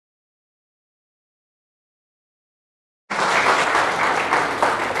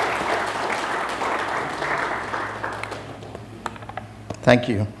Thank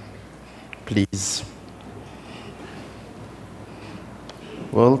you. Please.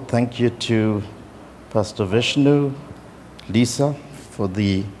 Well, thank you to Pastor Vishnu, Lisa, for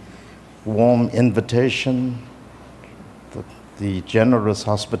the warm invitation, the generous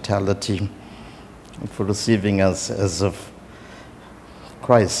hospitality, and for receiving us as if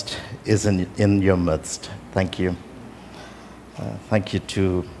Christ is in your midst. Thank you. Thank you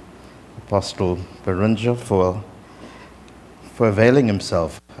to Apostle Berenger for availing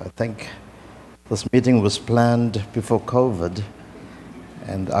himself. I think this meeting was planned before COVID,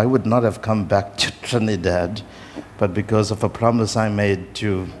 and I would not have come back to Trinidad, but because of a promise I made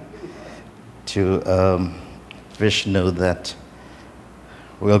to Vishnu that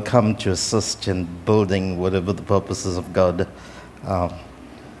we'll come to assist in building whatever the purposes of God are.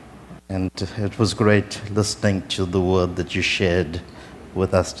 And it was great listening to the word that you shared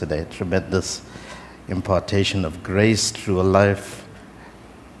with us today. Tremendous impartation of grace through a life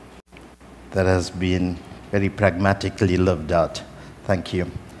that has been very pragmatically lived out. Thank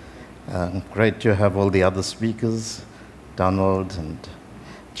you. Great to have all the other speakers, Donald and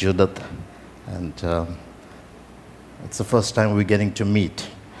Judith, and it's the first time we're getting to meet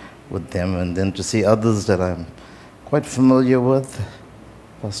with them, and then to see others that I'm quite familiar with,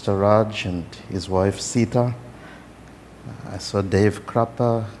 Pastor Raj and his wife Sita. I saw Dave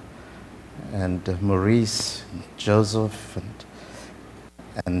Krappa and Maurice, and Joseph,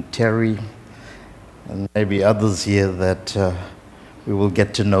 and Terry, and maybe others here that we will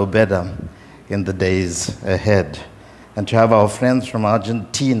get to know better in the days ahead. And to have our friends from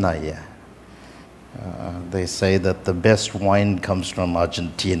Argentina here. They say that the best wine comes from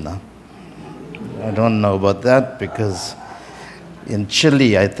Argentina. I don't know about that, because in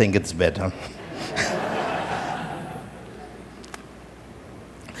Chile I think it's better.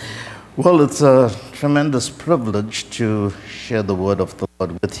 Well, it's a tremendous privilege to share the word of the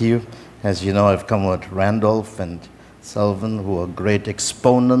Lord with you. As you know, I've come with Randolph and Selvin, who are great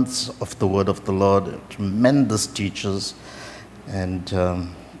exponents of the word of the Lord, tremendous teachers, and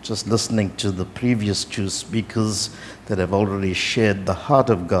just listening to the previous two speakers that have already shared the heart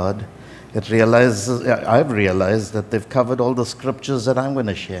of God, I've realized that they've covered all the scriptures that I'm going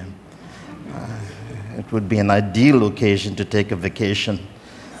to share. It would be an ideal occasion to take a vacation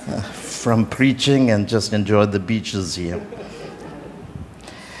from preaching and just enjoy the beaches here.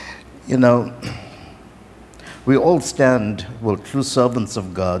 You know, we all stand, well, true servants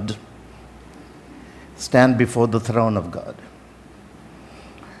of God, stand before the throne of God.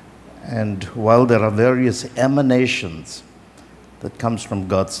 And while there are various emanations that comes from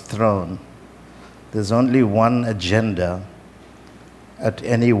God's throne, there's only one agenda at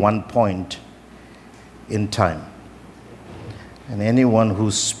any one point in time. And anyone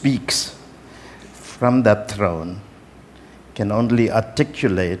who speaks from that throne can only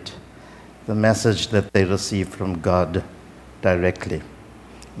articulate the message that they receive from God directly.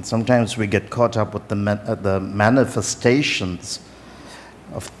 And sometimes we get caught up with the manifestations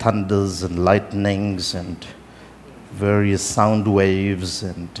of thunders and lightnings and various sound waves,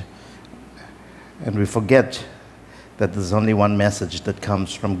 and we forget that there's only one message that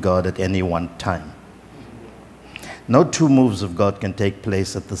comes from God at any one time. No two moves of God can take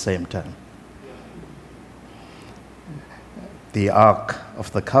place at the same time. The Ark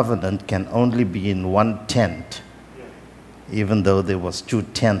of the Covenant can only be in one tent, even though there was two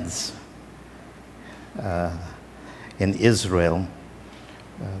tents in Israel,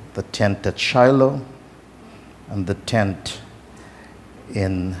 the tent at Shiloh and the tent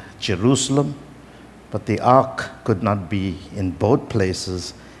in Jerusalem, but the Ark could not be in both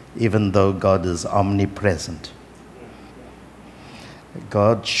places, even though God is omnipresent.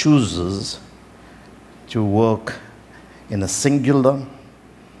 God chooses to work in a singular,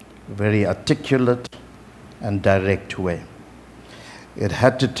 very articulate and direct way. It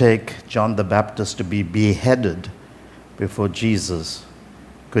had to take John the Baptist to be beheaded before Jesus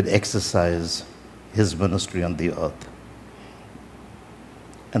could exercise his ministry on the earth.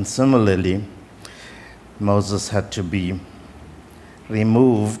 And similarly, Moses had to be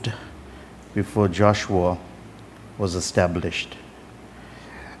removed before Joshua was established.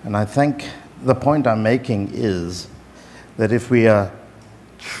 And I think the point I'm making is that if we are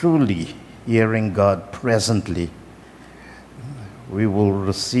truly hearing God presently, we will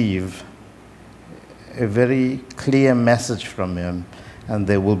receive a very clear message from him, and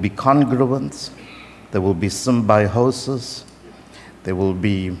there will be congruence, there will be symbiosis, there will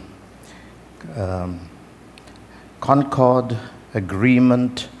be concord,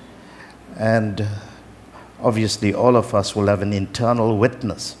 agreement, and obviously all of us will have an internal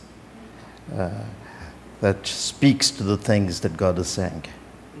witness that speaks to the things that God is saying.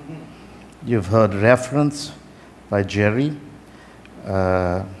 You've heard reference by Jerry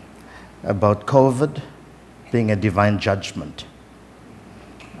about COVID being a divine judgment.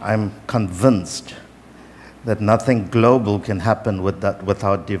 I'm convinced that nothing global can happen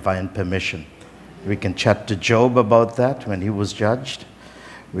without divine permission. We can chat to Job about that when he was judged.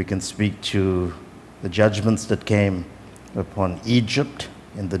 We can speak to the judgments that came upon Egypt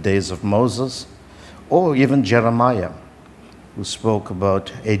in the days of Moses, or even Jeremiah, who spoke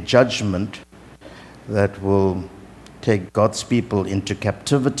about a judgment that will take God's people into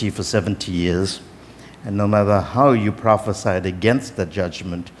captivity for 70 years. And no matter how you prophesied against that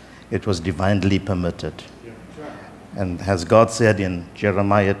judgment, it was divinely permitted. And as God said in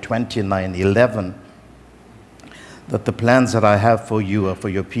Jeremiah 29:11, that the plans that I have for you are for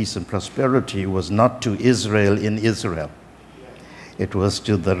your peace and prosperity, was not to Israel in Israel. It was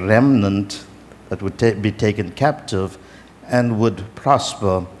to the remnant that would be taken captive and would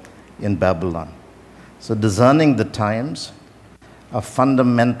prosper in Babylon. So discerning the times are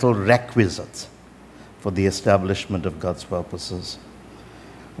fundamental requisites for the establishment of God's purposes.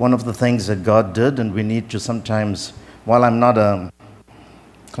 One of the things that God did, and we need to sometimes, while I'm not a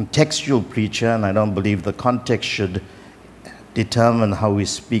contextual preacher, and I don't believe the context should determine how we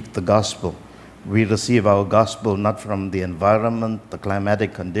speak the gospel. We receive our gospel not from the environment, the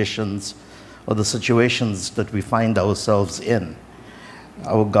climatic conditions, or the situations that we find ourselves in.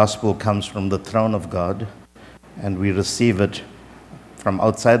 Our gospel comes from the throne of God, and we receive it from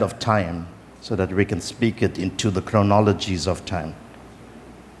outside of time so that we can speak it into the chronologies of time.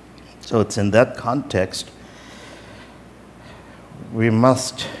 So it's in that context we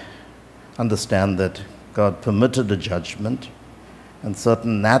must understand that God permitted a judgment, and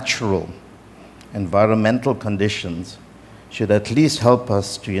certain natural environmental conditions should at least help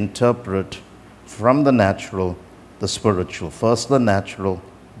us to interpret from the natural the spiritual. First the natural,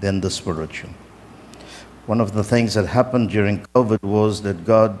 then the spiritual. One of the things that happened during COVID was that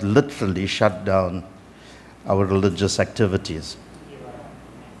God literally shut down our religious activities.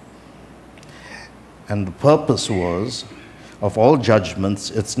 And the purpose was, of all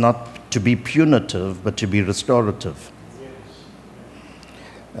judgments, it's not to be punitive, but to be restorative.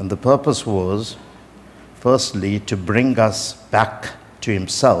 And the purpose was, firstly, to bring us back to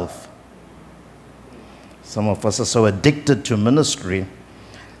Himself. Some of us are so addicted to ministry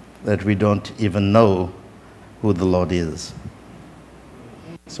that we don't even know who the Lord is.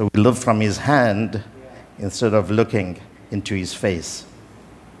 So we live from His hand instead of looking into His face.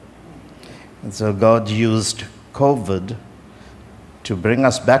 And so God used COVID to bring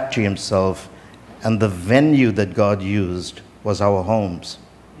us back to Himself, and the venue that God used was our homes,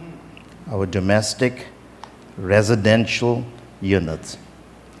 our domestic, residential units.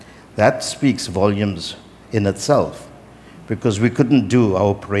 That speaks volumes in itself, because we couldn't do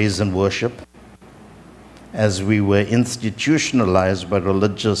our praise and worship as we were institutionalized by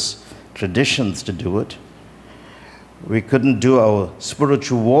religious traditions to do it. We couldn't do our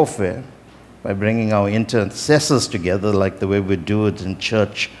spiritual warfare by bringing our intercessors together like the way we do it in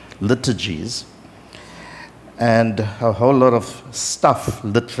church liturgies. And a whole lot of stuff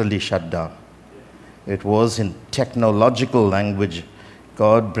literally shut down. It was, in technological language,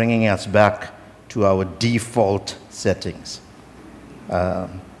 God bringing us back to our default settings,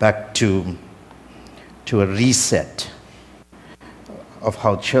 back to a reset of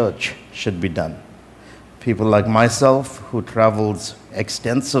how church should be done. People like myself, who travels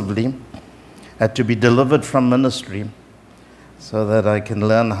extensively, had to be delivered from ministry so that I can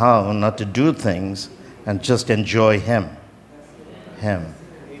learn how not to do things and just enjoy Him.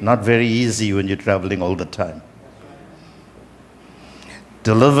 Not very easy when you're traveling all the time.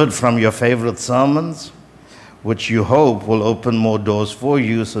 Delivered from your favorite sermons, which you hope will open more doors for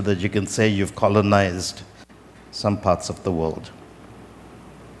you so that you can say you've colonized some parts of the world.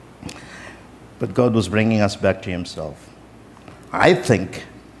 But God was bringing us back to Himself. I think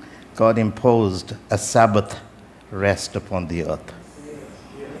God imposed a Sabbath rest upon the earth,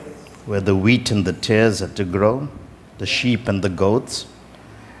 where the wheat and the tares had to grow, the sheep and the goats,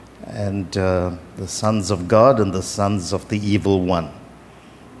 and the sons of God and the sons of the evil one.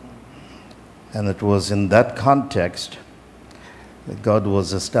 And it was in that context that God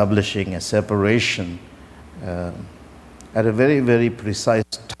was establishing a separation at a very, very precise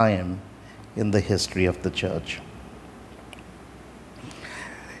time in the history of the church.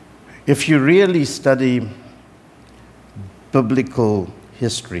 If you really study biblical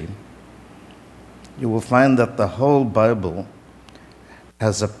history, you will find that the whole Bible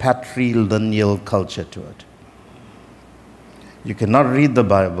has a patrilineal culture to it. You cannot read the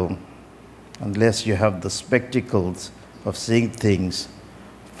Bible unless you have the spectacles of seeing things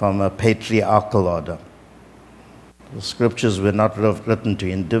from a patriarchal order. The scriptures were not written to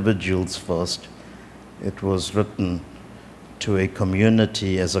individuals first. It was written to a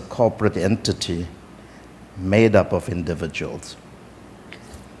community as a corporate entity made up of individuals.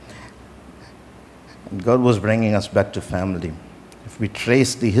 And God was bringing us back to family. If we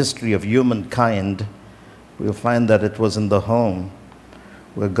trace the history of humankind, we'll find that it was in the home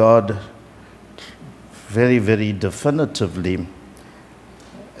where God very, very definitively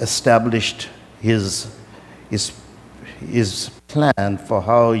established his plan for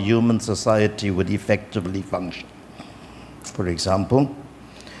how human society would effectively function. For example,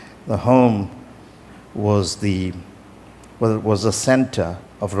 the home was the center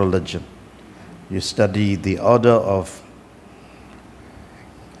of religion. You study the order of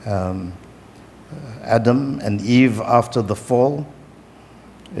Adam and Eve after the fall.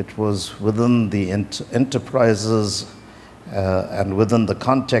 It was within the enterprises and within the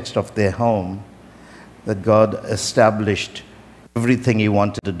context of their home that God established everything he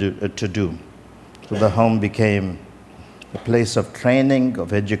wanted to do. So the home became a place of training,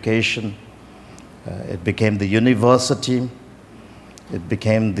 of education. It became the university. It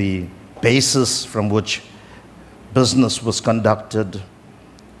became the basis from which business was conducted.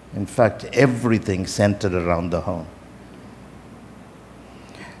 In fact, everything centered around the home.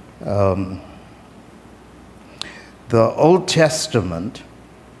 The Old Testament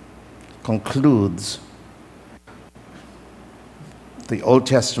concludes, the Old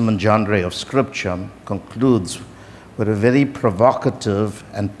Testament genre of Scripture concludes with a very provocative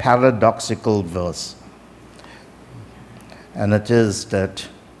and paradoxical verse. And it is that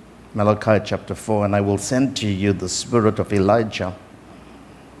Malachi chapter 4, and I will send to you the spirit of Elijah,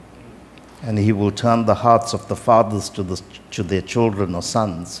 and he will turn the hearts of the fathers to their children or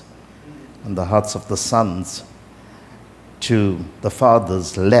sons, and the hearts of the sons to the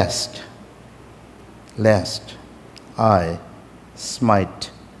fathers, lest I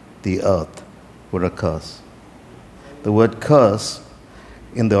smite the earth with a curse. The word curse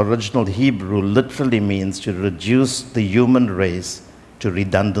in the original Hebrew literally means to reduce the human race to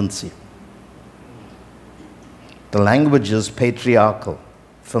redundancy. The language is patriarchal,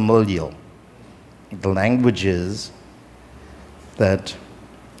 familial. The language is that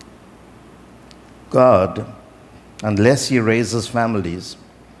God, unless he raises families,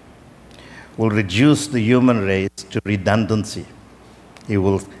 will reduce the human race to redundancy. He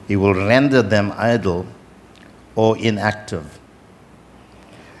will render them idle or inactive.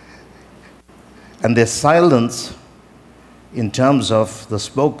 And their silence in terms of the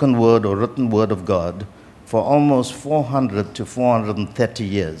spoken word or written word of God for almost 400 to 430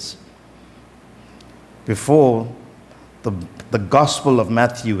 years before the Gospel of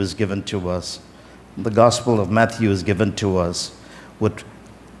Matthew is given to us. The Gospel of Matthew is given to us with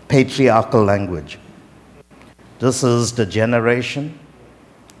patriarchal language. This is the generation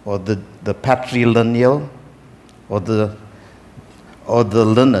or the patrilineal or the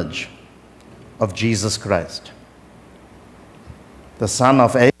lineage of Jesus Christ, the son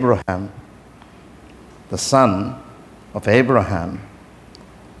of Abraham, the son of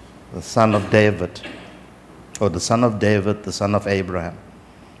David, or the son of David, the son of Abraham.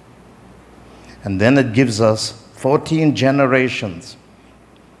 And then it gives us 14 generations.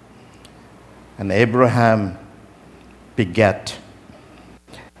 And Abraham begat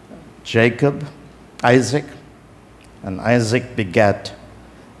Isaac, and Isaac begat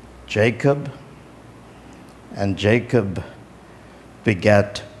Jacob, and Jacob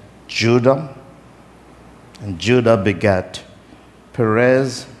begat Judah, and Judah begat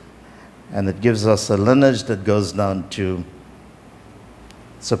Perez, and it gives us a lineage that goes down to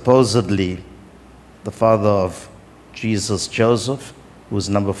supposedly the father of Jesus, Joseph, who's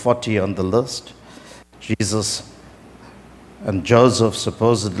number 40 on the list. Jesus and Joseph,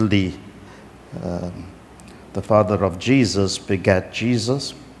 supposedly the father of Jesus, begat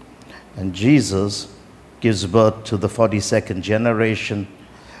Jesus, and Jesus gives birth to the 42nd generation,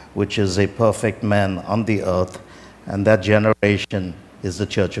 which is a perfect man on the earth, and that generation is the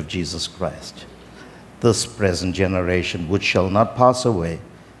Church of Jesus Christ. This present generation, which shall not pass away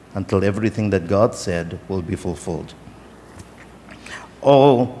until everything that God said will be fulfilled.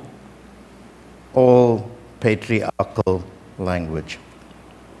 All patriarchal language.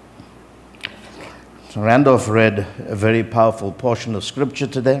 So Randolph read a very powerful portion of Scripture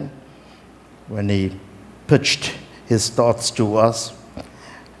today when he pitched his thoughts to us.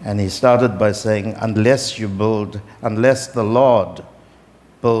 And he started by saying, unless the Lord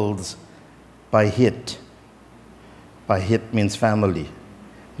builds by hit means family.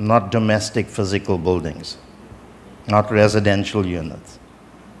 not domestic physical buildings, not residential units.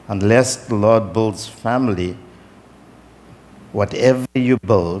 Unless the Lord builds family, whatever you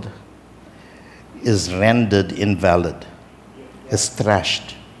build is rendered invalid, is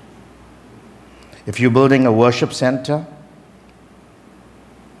thrashed. If you're building a worship center,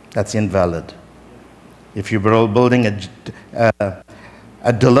 that's invalid. If you're building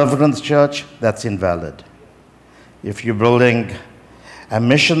a deliverance church, that's invalid. If you're building a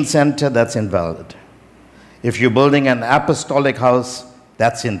mission center, that's invalid. If you're building an apostolic house,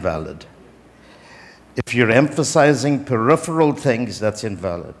 that's invalid. If you're emphasizing peripheral things, that's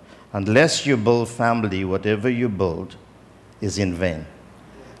invalid. Unless you build family, whatever you build is in vain.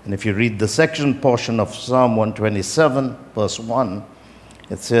 And if you read the section portion of Psalm 127, verse 1,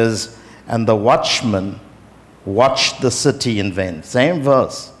 it says, "And the watchman watched the city in vain." Same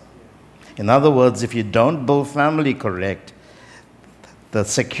verse. In other words, if you don't build family correct, the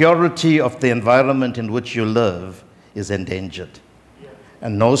security of the environment in which you live is endangered.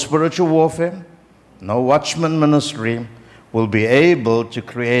 And no spiritual warfare, no watchman ministry will be able to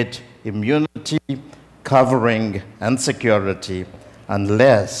create immunity, covering, and security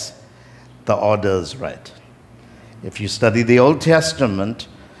unless the order is right. If you study the Old Testament,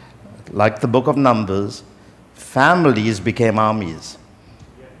 like the book of Numbers, families became armies.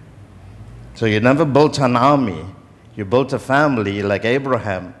 So you never built an army, you built a family like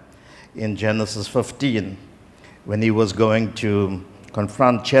Abraham in Genesis 15 when he was going to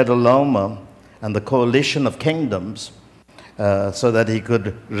confront Chedorlaomer and the coalition of kingdoms so that he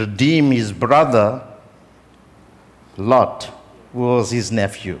could redeem his brother Lot, who was his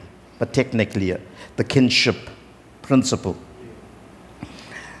nephew, but technically the kinship principle.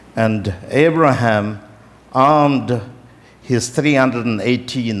 And Abraham armed his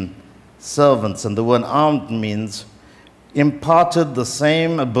 318 servants, and the word armed means imparted the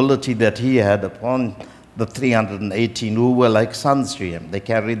same ability that he had upon the 318 who were like sons to him. They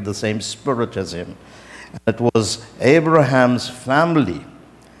carried the same spirit as him. And it was Abraham's family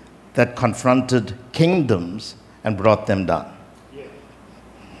that confronted kingdoms and brought them down.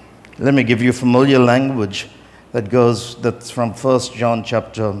 Let me give you familiar language that's from 1 John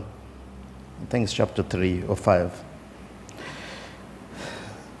chapter, I think it's chapter 3 or 5.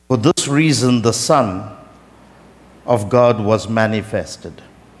 For this reason, the Son of God was manifested.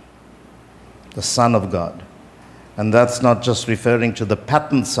 The Son of God. And that's not just referring to the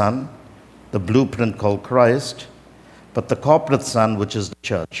pattern Son, the blueprint called Christ, but the corporate Son, which is the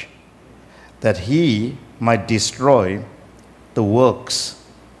church, that he might destroy the works,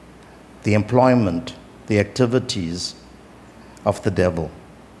 the employment, the activities of the devil.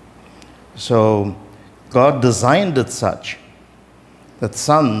 So God designed it such that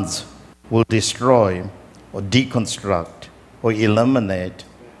sons will destroy or deconstruct or eliminate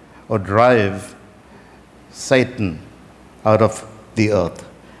or drive Satan out of the earth.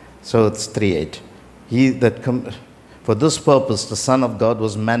 So it's 3:8. For this purpose, the Son of God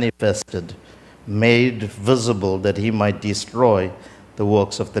was manifested, made visible that he might destroy the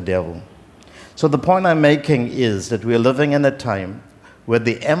works of the devil. So the point I'm making is that we're living in a time where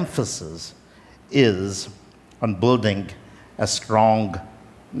the emphasis is on building a strong,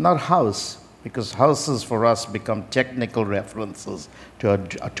 not house, because houses for us become technical references to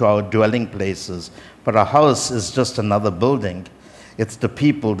our dwelling places, but a house is just another building. It's the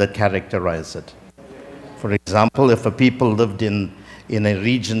people that characterize it. For example, if a people lived in a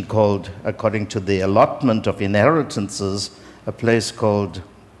region called, according to the allotment of inheritances, a place called,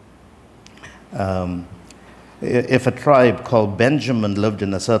 if a tribe called Benjamin lived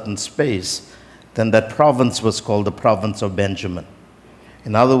in a certain space, then that province was called the province of Benjamin.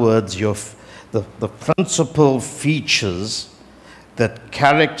 In other words, the principal features that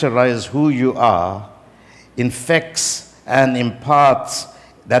characterize who you are infects and imparts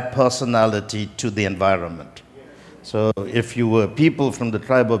that personality to the environment. So if you were people from the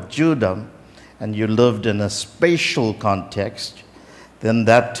tribe of Judah and you lived in a spatial context, then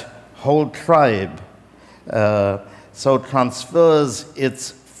that whole tribe so transfers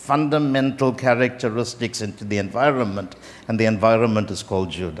its fundamental characteristics into the environment, and the environment is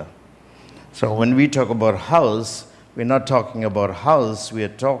called Judah. So when we talk about house, we're not talking about house, we are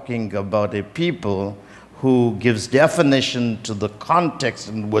talking about a people who gives definition to the context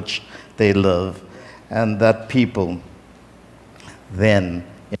in which they live, and that people then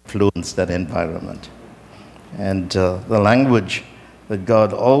influence that environment. And the language that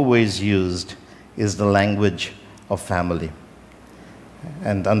God always used is the language of family.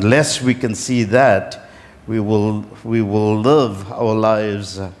 And unless we can see that, we will live our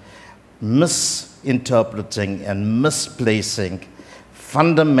lives misinterpreting and misplacing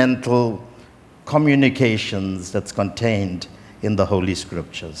fundamental communications that's contained in the Holy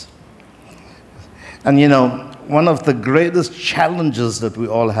Scriptures. And you know, one of the greatest challenges that we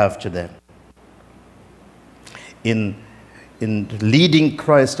all have today in leading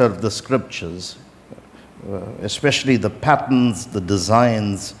Christ out of the Scriptures, especially the patterns, the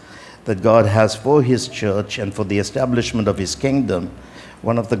designs that God has for His church and for the establishment of His kingdom,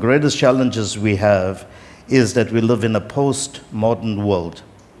 one of the greatest challenges we have is that we live in a postmodern world.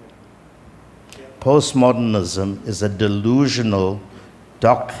 Postmodernism is a delusional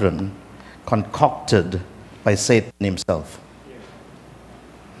doctrine concocted by Satan himself.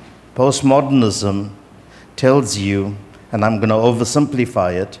 Postmodernism tells you, and I'm going to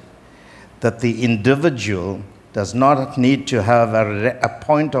oversimplify it, that the individual does not need to have a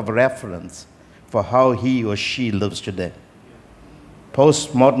point of reference for how he or she lives today.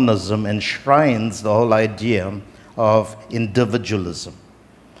 Postmodernism enshrines the whole idea of individualism.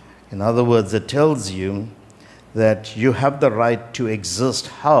 In other words, it tells you that you have the right to exist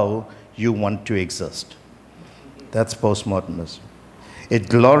how you want to exist. That's postmodernism. It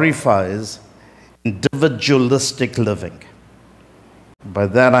glorifies individualistic living. By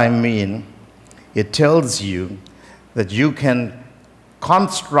that I mean, it tells you that you can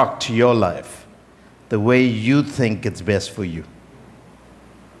construct your life the way you think it's best for you.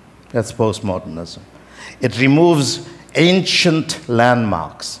 That's postmodernism. It removes ancient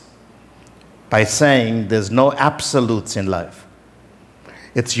landmarks by saying there's no absolutes in life.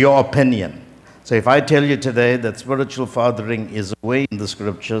 It's your opinion. So if I tell you today that spiritual fathering is a way in the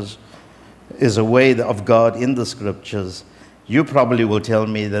Scriptures, is a way of God in the Scriptures, you probably will tell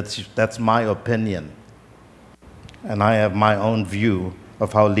me that's my opinion. And I have my own view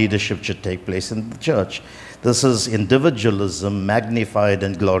of how leadership should take place in the church. This is individualism magnified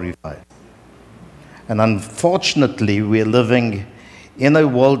and glorified. And unfortunately, we're living in a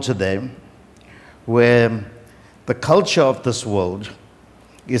world today where the culture of this world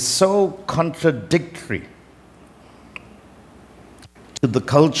is so contradictory to the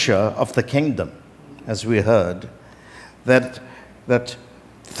culture of the kingdom, as we heard, that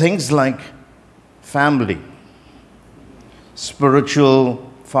things like family,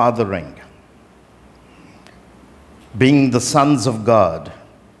 spiritual fathering, being the sons of God,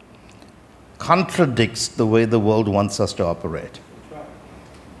 contradicts the way the world wants us to operate.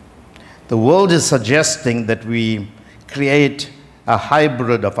 The world is suggesting that we create a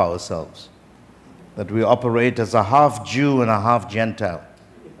hybrid of ourselves, that we operate as a half Jew and a half Gentile.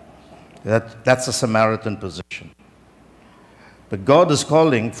 That's a Samaritan position. But God is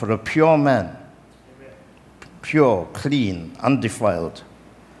calling for a pure man, pure, clean, undefiled,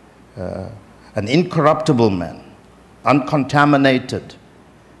 an incorruptible man, uncontaminated,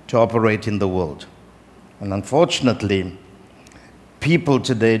 to operate in the world. And unfortunately, people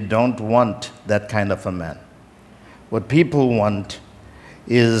today don't want that kind of a man. What people want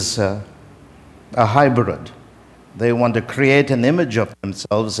is a hybrid. They want to create an image of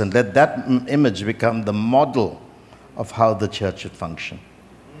themselves and let that image become the model of how the church should function.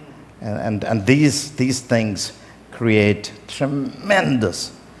 And these things create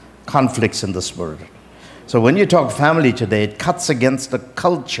tremendous conflicts in the spirit. So when you talk family today, it cuts against the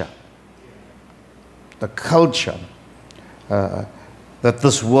culture that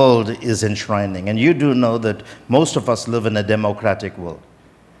this world is enshrining. And you do know that most of us live in a democratic world.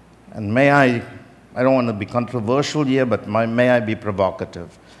 And I don't want to be controversial here, but may I be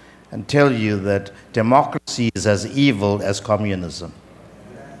provocative and tell you that democracy is as evil as communism.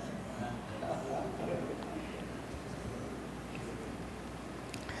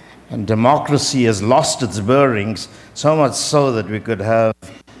 And democracy has lost its bearings, so much so that we could have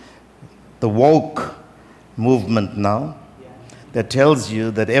the woke movement now that tells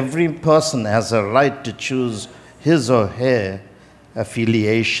you that every person has a right to choose his or her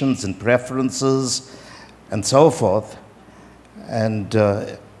affiliations and preferences and so forth. And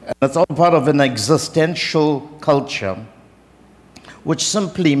it's all part of an existential culture, which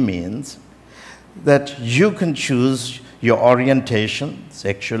simply means that you can choose your orientation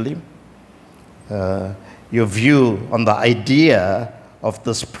sexually, your view on the idea of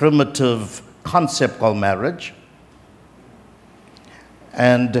this primitive concept called marriage,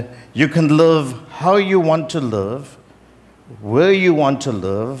 and you can live how you want to live, where you want to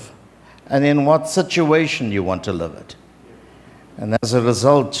live, and in what situation you want to live it. And as a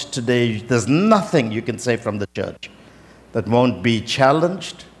result, today, there's nothing you can say from the church that won't be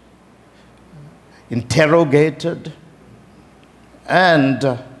challenged, interrogated, and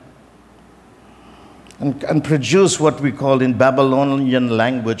produce what we call in Babylonian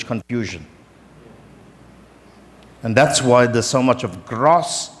language confusion. And that's why there's so much of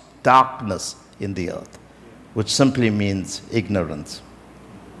gross darkness in the earth, which simply means ignorance.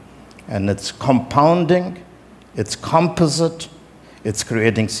 And it's compounding, it's composite, it's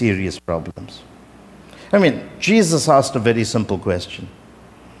creating serious problems. I mean, Jesus asked a very simple question.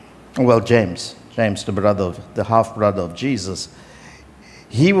 Well, James, the half-brother of Jesus,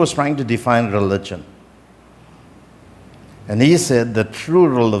 he was trying to define religion. And he said that true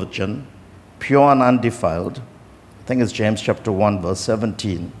religion, pure and undefiled, I think it's James chapter 1, verse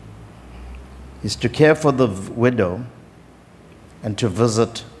 17, is to care for the widow and to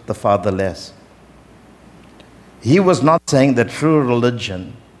visit the fatherless. He was not saying that true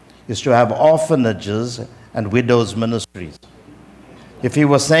religion is to have orphanages and widows' ministries. If he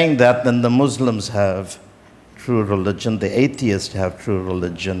was saying that, then the Muslims have true religion, the atheists have true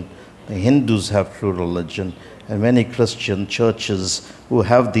religion, the Hindus have true religion, and many Christian churches who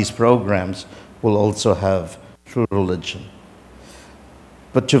have these programs will also have true religion.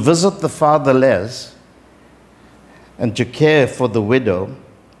 But to visit the fatherless and to care for the widow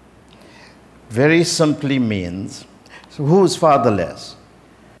very simply means, so who is fatherless?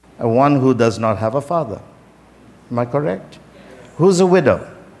 One who does not have a father. Am I correct? Who's a widow?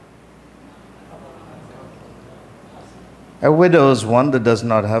 A widow is one that does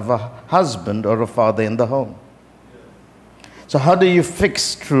not have a husband or a father in the home. So how do you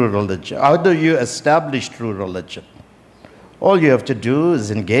fix true religion? How do you establish true religion? All you have to do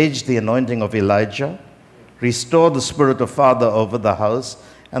is engage the anointing of Elijah, restore the spirit of father over the house,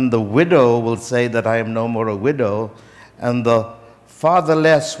 and the widow will say that I am no more a widow, and the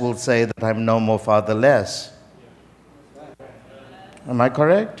fatherless will say that I'm no more fatherless. Am I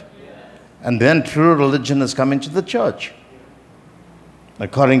correct? And then true religion is coming to the church,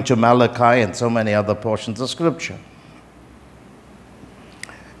 according to Malachi and so many other portions of Scripture.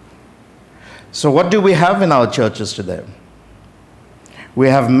 So what do we have in our churches today? We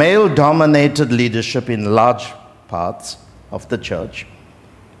have male-dominated leadership in large parts of the church,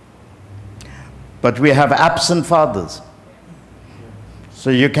 but we have absent fathers. So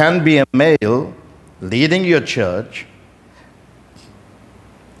you can be a male leading your church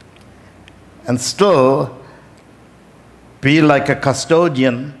and still be like a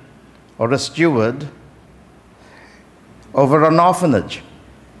custodian or a steward over an orphanage.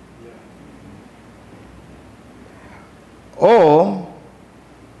 Or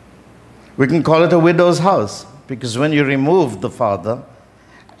we can call it a widow's house, because when you remove the father,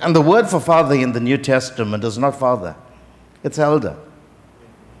 and the word for father in the New Testament is not father, it's elder.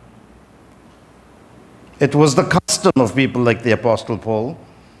 It was the custom of people like the Apostle Paul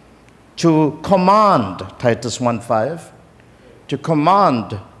to command, Titus 1:5, to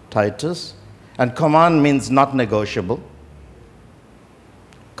command Titus, and command means not negotiable.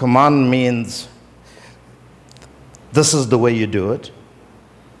 Command means this is the way you do it.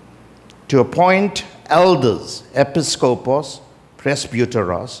 To appoint elders, episkopos,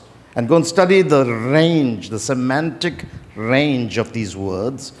 presbyteros, and go and study the range, the semantic range of these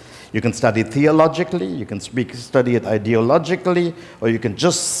words. You can study theologically, you can study it ideologically, or you can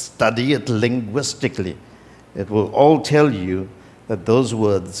just study it linguistically. It will all tell you that those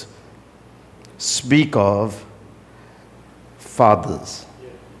words speak of fathers.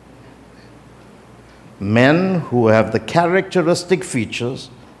 Men who have the characteristic features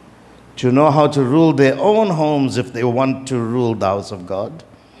to know how to rule their own homes if they want to rule the house of God.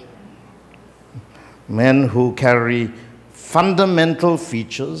 Men who carry fundamental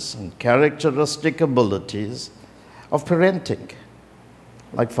features and characteristic abilities of parenting,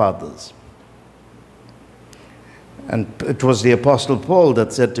 like fathers. And it was the Apostle Paul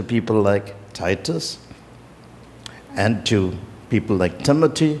that said to people like Titus and to people like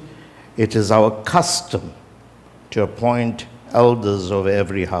Timothy, it is our custom to appoint elders over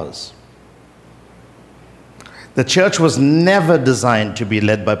every house. The church was never designed to be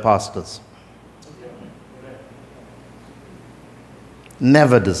led by pastors.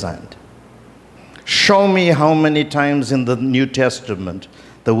 Never designed. Show me how many times in the New Testament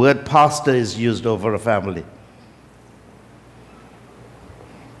the word pastor is used over a family.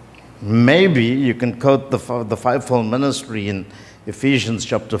 Maybe you can quote the fivefold ministry in Ephesians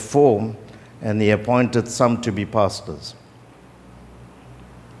chapter 4, and he appointed some to be pastors.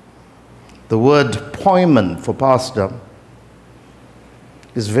 The word poimen for pastor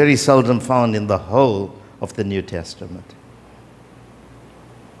is very seldom found in the whole of the New Testament.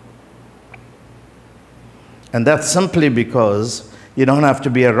 And that's simply because you don't have to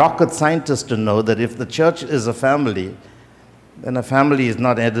be a rocket scientist to know that if the church is a family, then a family is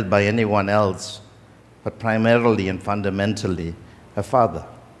not headed by anyone else, but primarily and fundamentally a father.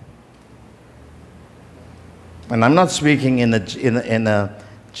 And I'm not speaking in a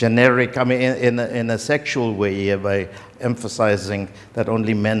generic, I mean, in a sexual way here by emphasizing that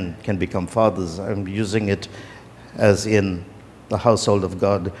only men can become fathers. I'm using it as in the household of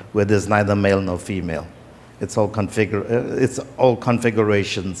God, where there's neither male nor female. It's all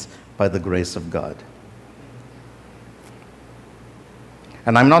configurations by the grace of God.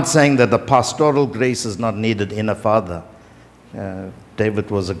 And I'm not saying that the pastoral grace is not needed in a father.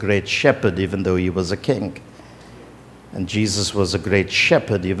 David was a great shepherd, even though he was a king. And Jesus was a great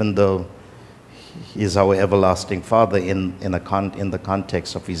shepherd, even though he is our everlasting Father in the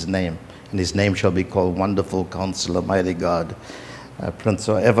context of his name. And his name shall be called Wonderful Counselor, Mighty God, Prince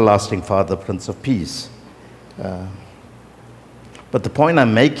of Everlasting Father, Prince of Peace. But the point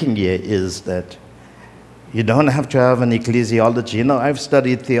I'm making here is that you don't have to have an ecclesiology. You know, I've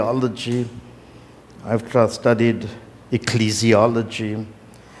studied theology. I've studied ecclesiology.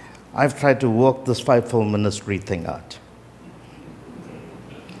 I've tried to work this fivefold ministry thing out.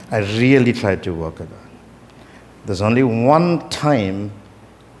 I really tried to work it out. There's only one time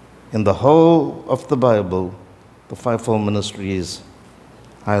in the whole of the Bible the fivefold ministry is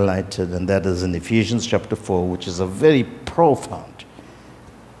highlighted, and that is in Ephesians chapter 4, which is a very profound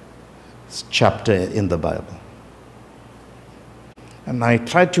chapter in the Bible. And I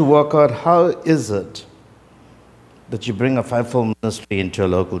tried to work out how is it that you bring a fivefold ministry into a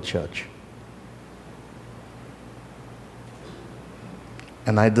local church.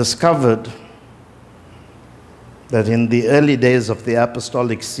 And I discovered that in the early days of the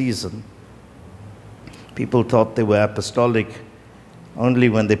apostolic season, people thought they were apostolic only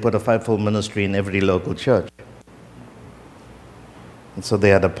when they put a fivefold ministry in every local church. And so they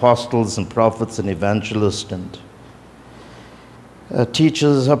had apostles and prophets and evangelists and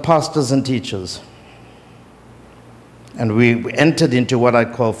teachers, pastors and teachers. And we entered into what I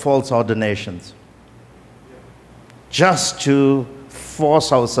call false ordinations, just to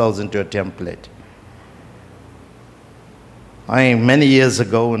force ourselves into a template. Many years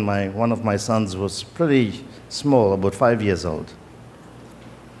ago, when one of my sons was pretty small, about 5 years old,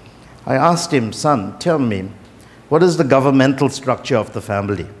 I asked him, "Son, tell me, what is the governmental structure of the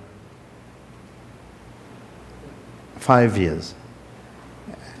family?" 5 years.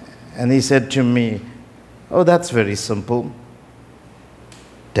 And he said to me, "Oh, that's very simple.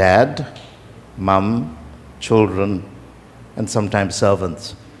 Dad, mom, children, and sometimes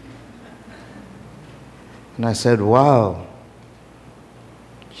servants." And I said, "Wow."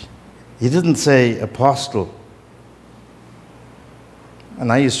 He didn't say apostle.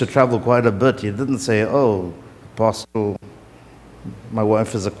 And I used to travel quite a bit. He didn't say, "Oh, apostle, my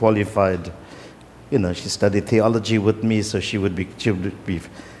wife is a qualified, she studied theology with me, so she would be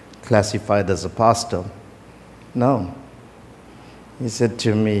classified as a pastor." No. He said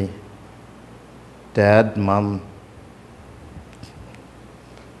to me, "Dad, mom,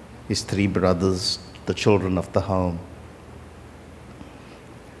 his 3 brothers, the children of the home."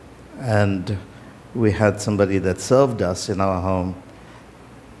 And we had somebody that served us in our home.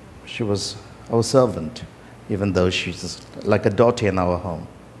 She was our servant, even though she's like a daughter in our home.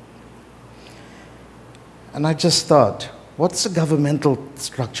 And I just thought, what's the governmental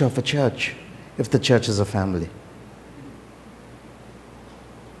structure of a church if the church is a family?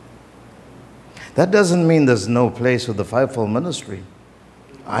 That doesn't mean there's no place for the fivefold ministry.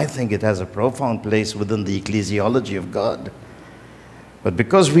 I think it has a profound place within the ecclesiology of God. But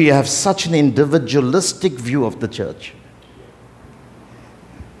because we have such an individualistic view of the church,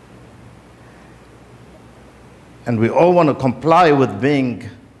 and we all want to comply with being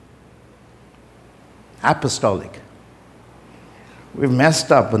apostolic, we've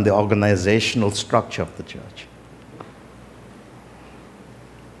messed up in the organizational structure of the church.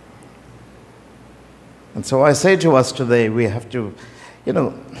 And so I say to us today, we have to,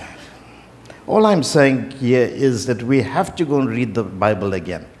 all I'm saying here is that we have to go and read the Bible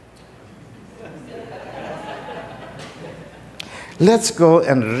again. Let's go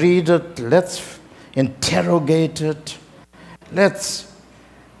and read it. Let's interrogate it.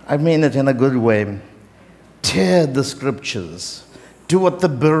 I mean it in a good way, tear the scriptures. Do what the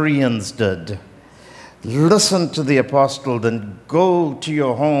Bereans did. Listen to the apostle, then go to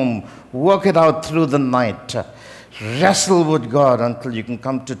your home, work it out through the night. Wrestle with God until you can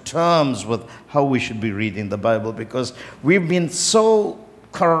come to terms with how we should be reading the Bible, because we've been so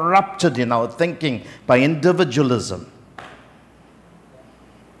corrupted in our thinking by individualism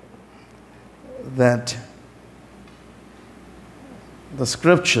that the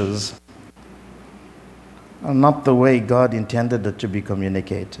scriptures are not the way God intended it to be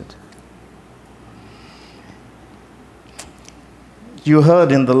communicated. You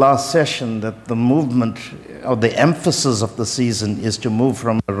heard in the last session that the movement or the emphasis of the season is to move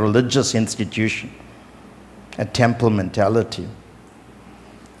from a religious institution, a temple mentality,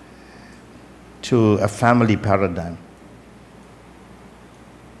 to a family paradigm.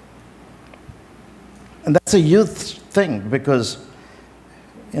 And that's a youth thing because,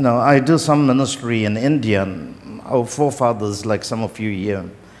 you know, I do some ministry in India, and our forefathers, like some of you here,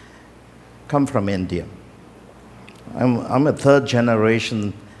 come from India. I'm a third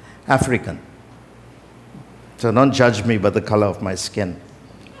generation African. So don't judge me by the color of my skin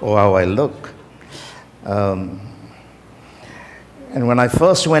or how I look. And when I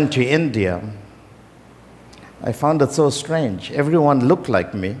first went to India, I found it so strange. Everyone looked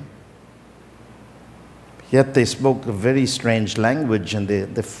like me, yet they spoke a very strange language, and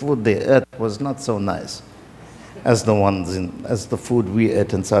the food they ate was not so nice as the food we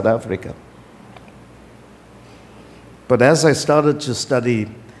ate in South Africa. But as I started to study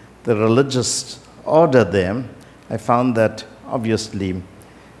the religious order there, I found that obviously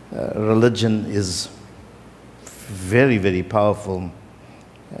religion is very, very powerful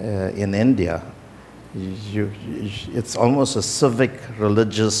in India. It's almost a civic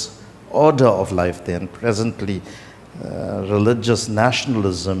religious order of life there. And presently, religious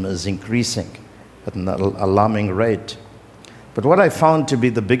nationalism is increasing at an alarming rate. But what I found to be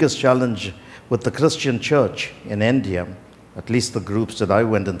the biggest challenge with the Christian church in India, at least the groups that I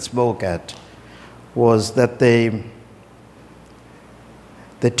went and spoke at, was that they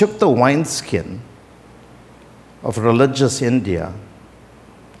took the wineskin of religious India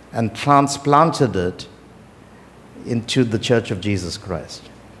and transplanted it into the Church of Jesus Christ.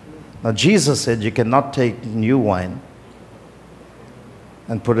 Now, Jesus said you cannot take new wine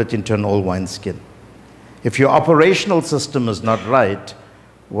and put it into an old wineskin. If your operational system is not right,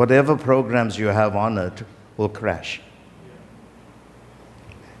 whatever programs you have on it will crash.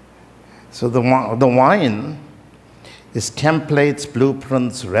 So the wine is templates,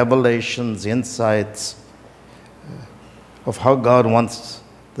 blueprints, revelations, insights of how God wants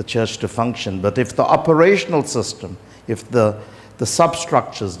the church to function. But if the operational system, if the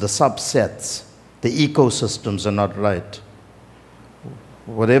substructures, the subsets, the ecosystems are not right,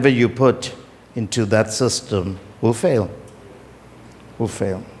 whatever you put into that system will fail. Will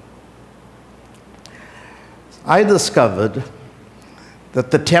fail. I discovered that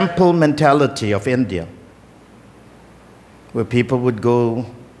the temple mentality of India, where people would go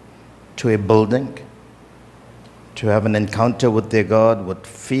to a building to have an encounter with their God with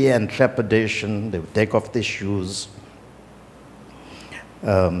fear and trepidation, they would take off their shoes.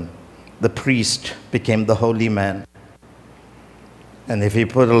 The priest became the holy man. And if he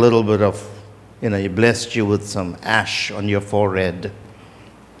put a little bit of, he blessed you with some ash on your forehead,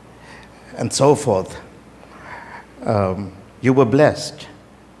 and so forth, you were blessed.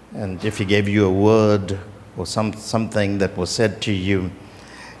 And if he gave you a word or something that was said to you,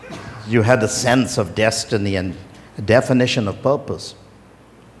 you had a sense of destiny and a definition of purpose.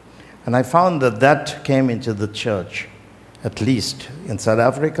 And I found that that came into the church, at least in South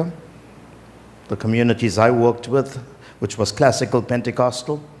Africa, the communities I worked with, which was classical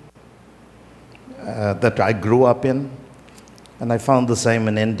Pentecostal, that I grew up in, and I found the same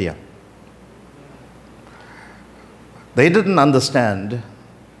in India. They didn't understand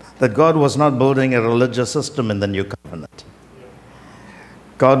that God was not building a religious system in the New Covenant.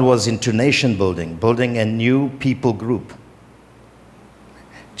 God was into nation building, building a new people group.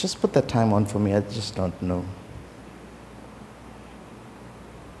 Just put that time on for me, I just don't know.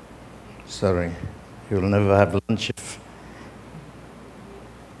 Sorry, you'll never have lunch if...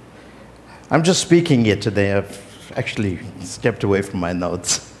 I'm just speaking here today. I've actually stepped away from my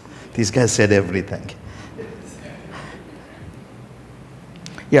notes. These guys said everything.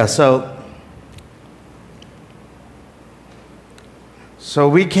 Yeah, so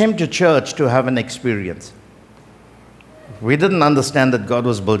we came to church to have an experience. We didn't understand that God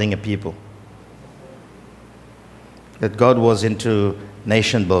was building a people, that God was into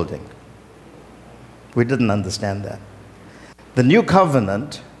nation building. We didn't understand that. The new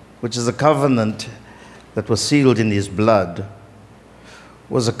covenant, which is a covenant that was sealed in his blood,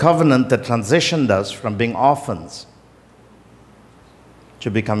 was a covenant that transitioned us from being orphans to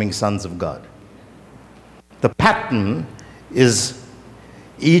becoming sons of God. The pattern is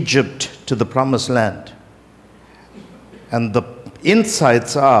Egypt to the promised land. And the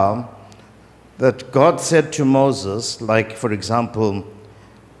insights are that God said to Moses, like, for example,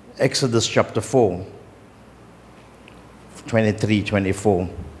 Exodus chapter 4, 23, 24,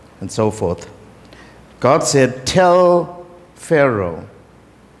 and so forth. God said, "Tell Pharaoh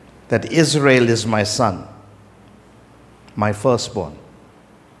that Israel is my son." my firstborn.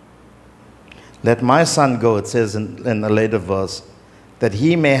 Let my son go, it says in a later verse, that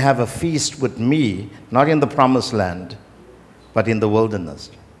he may have a feast with me, not in the promised land, but in the wilderness.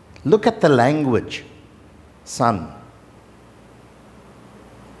 Look at the language. Son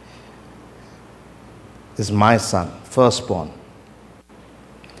is my son, firstborn.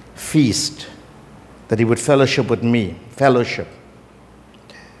 Feast, that he would fellowship with me, fellowship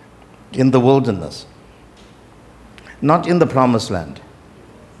in the wilderness, not in the promised land.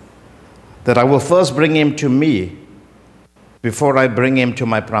 That I will first bring him to me before I bring him to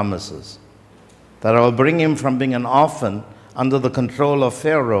my promises. That I will bring him from being an orphan under the control of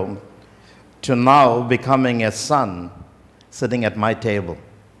Pharaoh to now becoming a son sitting at my table.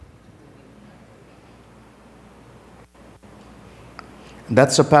 And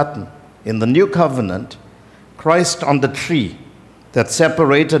that's a pattern. In the new covenant, Christ on the tree that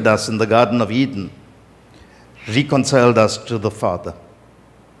separated us in the Garden of Eden reconciled us to the Father.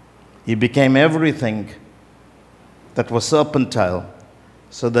 He became everything that was serpentine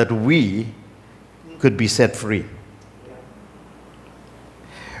so that we could be set free.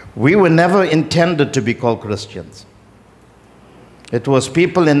 We were never intended to be called Christians. It was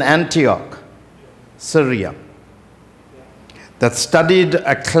people in Antioch, Syria, that studied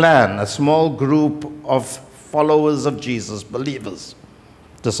a clan, a small group of followers of Jesus, believers,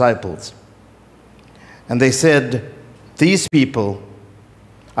 disciples. And they said, these people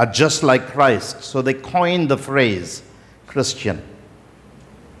are just like Christ. So they coined the phrase Christian.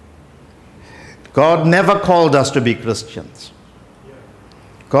 God never called us to be Christians.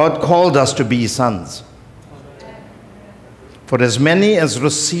 God called us to be sons. For as many as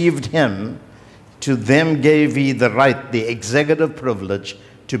received him, to them gave he the right, the executive privilege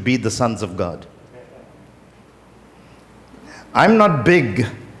to be the sons of God. I'm not big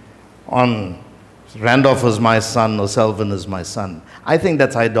on Randolph is my son or Selvin is my son. I think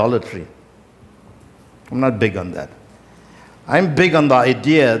that's idolatry. I'm not big on that. I'm big on the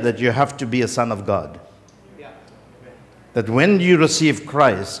idea that you have to be a son of God. That when you receive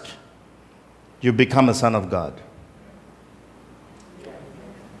Christ, you become a son of God.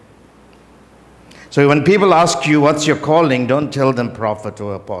 So when people ask you, what's your calling? Don't tell them prophet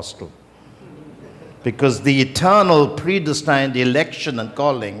or apostle. Because the eternal predestined election and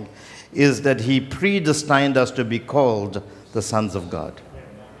calling is that he predestined us to be called the sons of God.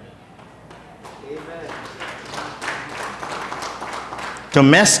 Amen.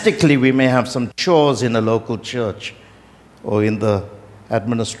 Domestically, we may have some chores in a local church or in the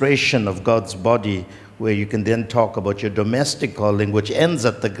administration of God's body where you can then talk about your domestic calling, which ends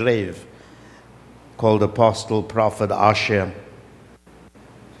at the grave, called apostle, prophet, usher,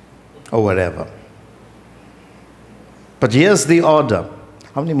 or whatever. But here's the order.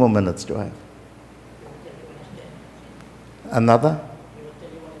 How many more minutes do I have? Another?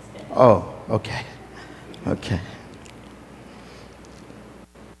 Oh, okay. Okay.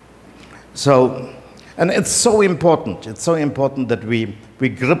 So, and it's so important. It's so important that we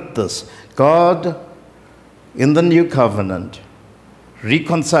grip this. God, in the new covenant,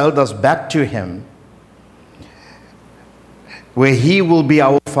 reconciled us back to him, where he will be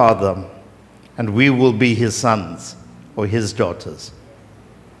our father and we will be his sons or his daughters.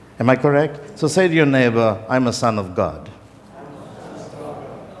 Am I correct? So say to your neighbor, I'm a son of God.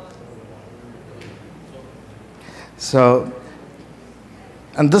 So,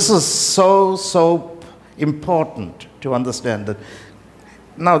 and this is so important to understand that.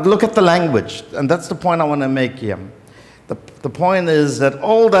 Now look at the language, and that's the point I want to make here. The point is that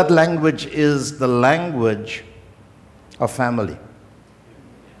all that language is the language of family.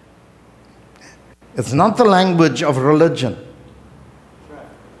 It's not the language of religion.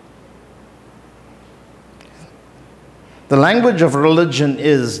 The language of religion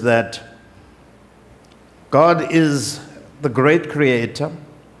is that God is the great creator.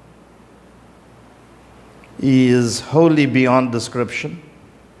 He is holy beyond description.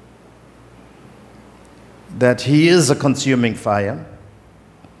 That he is a consuming fire.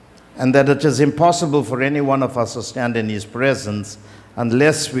 And that it is impossible for any one of us to stand in his presence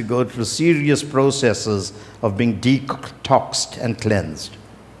unless we go through serious processes of being detoxed and cleansed.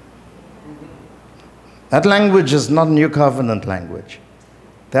 That language is not New Covenant language.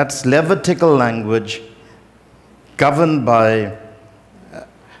 That's Levitical language governed by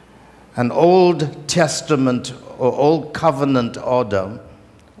an Old Testament or Old Covenant order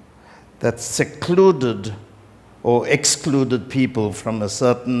that secluded or excluded people from a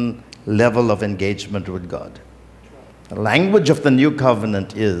certain level of engagement with God. The language of the New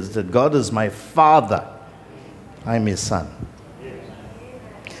Covenant is that God is my Father, I'm his son.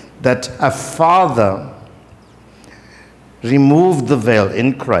 That a father removed the veil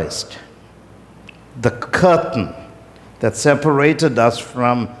in Christ, the curtain that separated us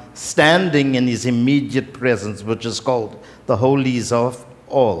from standing in his immediate presence, which is called the holies of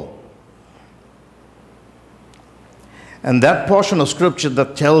all. And that portion of scripture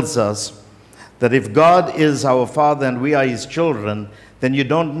that tells us that if God is our Father and we are his children, then you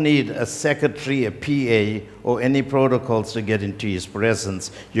don't need a secretary, a PA, or any protocols to get into his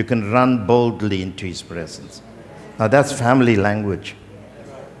presence. You can run boldly into his presence. Now that's family language.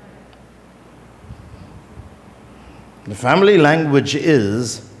 The family language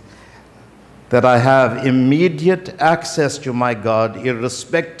is that I have immediate access to my God,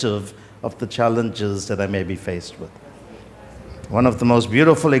 irrespective of the challenges that I may be faced with. One of the most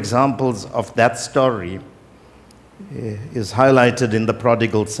beautiful examples of that story is highlighted in the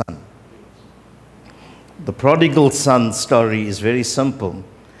prodigal son. The prodigal son story is very simple.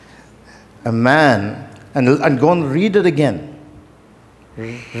 A man, and go and read it again.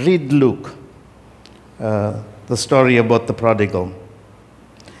 Read Luke, the story about the prodigal.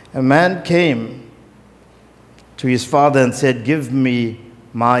 A man came to his father and said, "Give me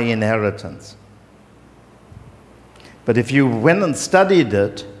my inheritance." But if you went and studied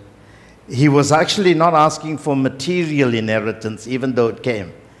it, he was actually not asking for material inheritance, even though it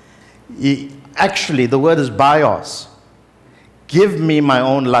came. Actually, the word is bios. Give me my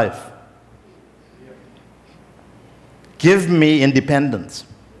own life. Give me independence.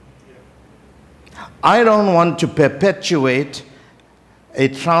 I don't want to perpetuate a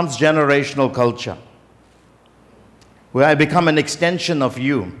transgenerational culture where I become an extension of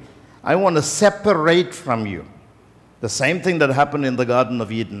you. I want to separate from you. The same thing that happened in the Garden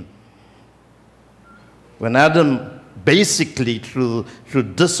of Eden. When Adam basically, through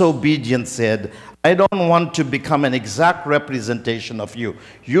disobedience, said, "I don't want to become an exact representation of you.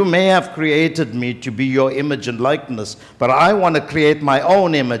 You may have created me to be your image and likeness, but I want to create my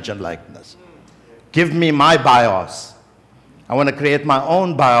own image and likeness. Give me my bios. I want to create my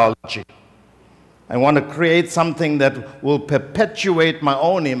own biology. I want to create something that will perpetuate my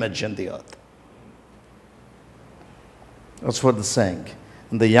own image in the earth." That's what it's saying.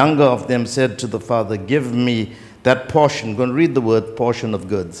 And the younger of them said to the father, "Give me that portion." Go and read the word "portion of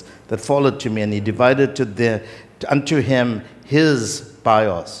goods" that followed to me. And he divided unto him his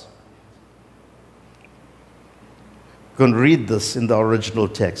bios. Go and read this in the original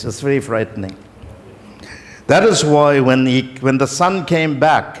text. It's very frightening. That is why when the son came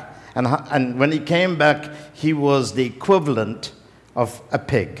back, and when he came back, he was the equivalent of a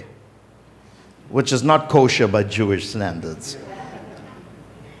pig, which is not kosher by Jewish standards.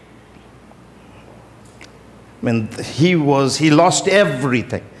 I mean, he lost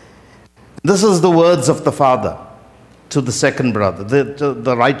everything. This is the words of the father to the second brother,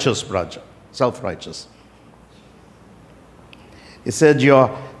 the righteous brother, self-righteous. He said,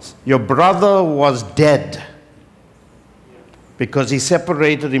 your brother was dead because he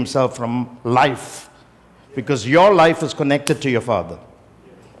separated himself from life, because your life is connected to your father.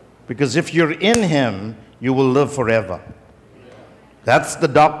 Because if you're in him, you will live forever. That's the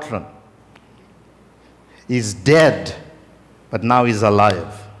doctrine. He's dead, but now he's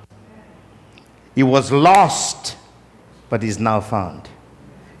alive. He was lost, but he's now found.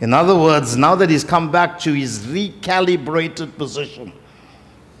 In other words, now that he's come back to his recalibrated position,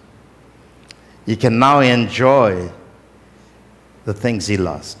 he can now enjoy the things he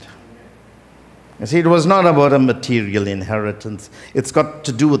lost. You see, it was not about a material inheritance. It's got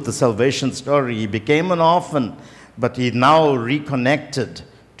to do with the salvation story. He became an orphan, but he now reconnected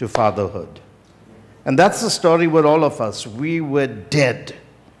to fatherhood. And that's the story with all of us. We were dead.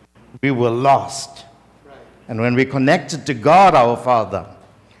 We were lost. And when we connected to God, our Father,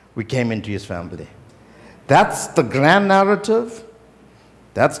 we came into his family. That's the grand narrative.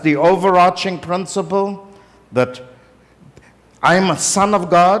 That's the overarching principle, that I'm a son of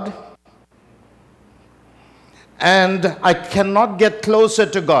God, and I cannot get closer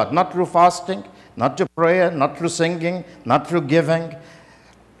to God, not through fasting, not through prayer, not through singing, not through giving.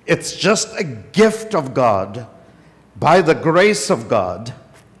 It's just a gift of God, by the grace of God,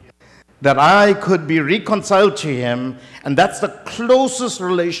 that I could be reconciled to him, and that's the closest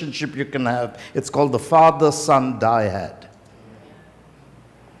relationship you can have. It's called the father-son dyad.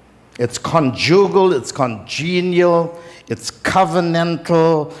 It's conjugal, it's congenial, it's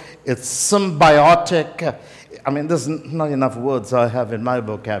covenantal, it's symbiotic. I mean, there's not enough words I have in my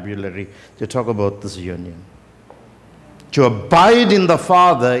vocabulary to talk about this union. To abide in the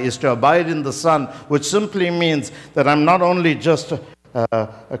Father is to abide in the Son, which simply means that I'm not only just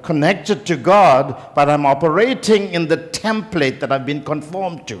connected to God, but I'm operating in the template that I've been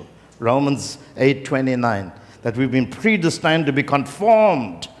conformed to. Romans 8:29. that we've been predestined to be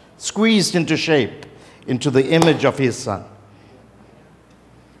conformed, squeezed into shape, into the image of his Son.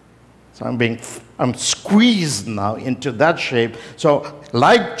 So I'm squeezed now into that shape. So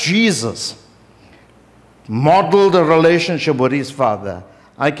like Jesus modeled a relationship with his Father,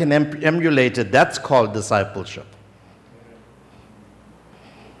 I can emulate it. That's called discipleship.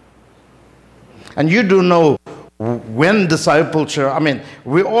 And you do know when discipleship, I mean,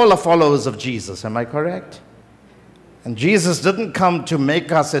 we all are followers of Jesus, am I correct? And Jesus didn't come to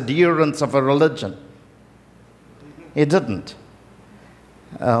make us adherents of a religion. He didn't.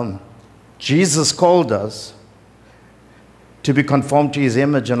 Jesus called us to be conformed to his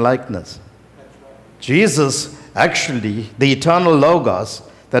image and likeness. Jesus, actually, the eternal Logos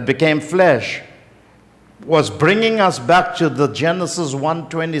that became flesh, was bringing us back to the Genesis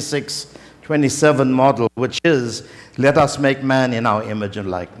 1:26-27 model, which is, let us make man in our image and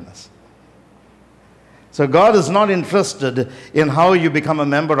likeness. So God is not interested in how you become a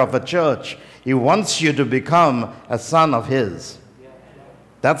member of a church. He wants you to become a son of his.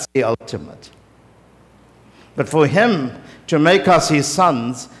 That's the ultimate. But for him to make us his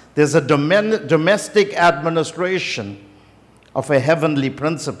sons, there's a domestic administration of a heavenly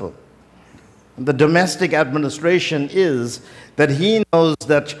principle. And the domestic administration is that he knows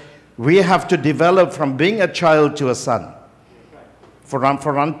that we have to develop from being a child to a son. For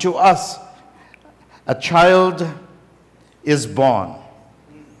unto us, a child is born,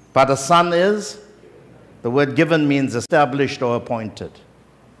 but a son is, the word given means established or appointed.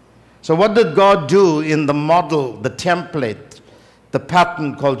 So what did God do in the model, the template, the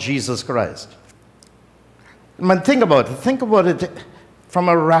pattern called Jesus Christ? I mean, think about it. Think about it from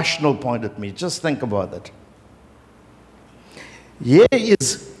a rational point of view. Just think about it. Here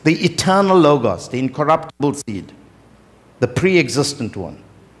is the eternal Logos, the incorruptible seed, the pre-existent one,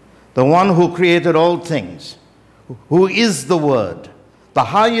 the one who created all things, who is the Word, the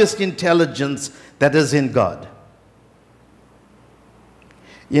highest intelligence that is in God.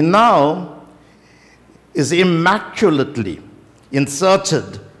 He now is immaculately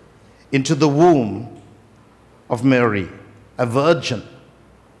inserted into the womb of Mary, a virgin.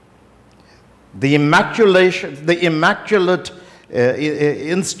 The immaculate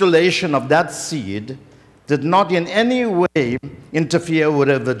installation of that seed did not in any way interfere with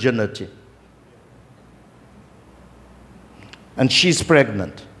her virginity. And she's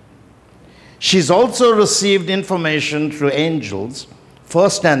pregnant. She's also received information through angels,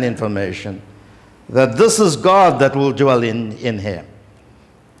 first-hand information, that this is God that will dwell in her.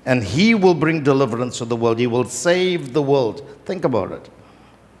 And he will bring deliverance to the world. He will save the world. Think about it.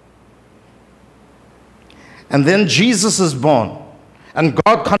 And then Jesus is born. And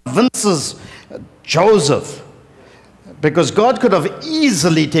God convinces Joseph, because God could have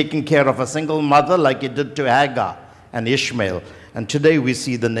easily taken care of a single mother like he did to Hagar and Ishmael. And today we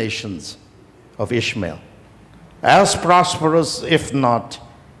see the nations of Ishmael as prosperous, if not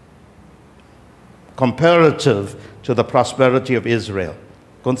comparative to the prosperity of Israel.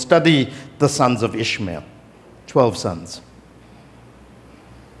 Go and study the sons of Ishmael, 12 sons.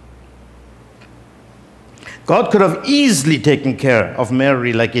 God could have easily taken care of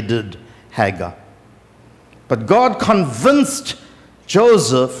Mary like he did Hagar. But God convinced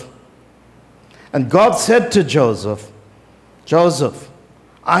Joseph, and God said to Joseph, Joseph,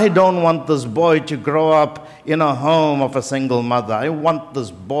 I don't want this boy to grow up in a home of a single mother. I want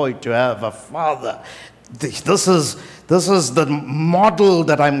this boy to have a father. This is the model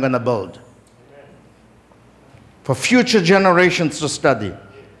that I'm going to build for future generations to study.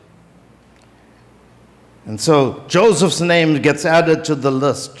 And so Joseph's name gets added to the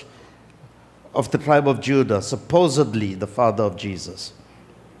list of the tribe of Judah, supposedly the father of Jesus.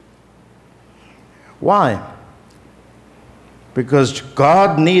 Why? Because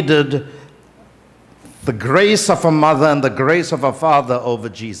God needed the grace of a mother and the grace of a father over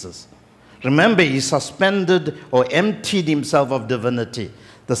Jesus. Remember, he suspended or emptied himself of divinity.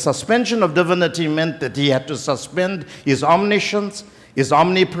 The suspension of divinity meant that he had to suspend his omniscience, his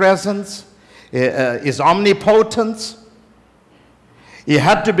omnipresence, his omnipotence. He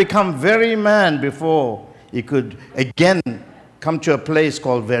had to become very man before he could again come to a place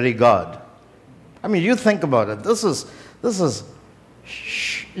called very God. I mean, you think about it. This is,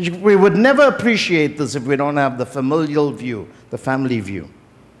 we would never appreciate this if we don't have the familial view, the family view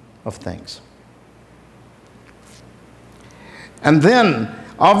of things. And then,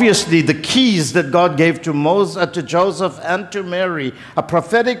 obviously, the keys that God gave to to Joseph and to Mary are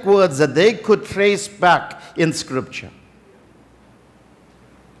prophetic words that they could trace back in Scripture.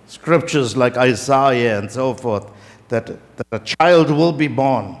 Scriptures like Isaiah and so forth, that a child will be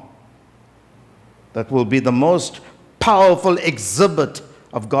born. that will be the most powerful exhibit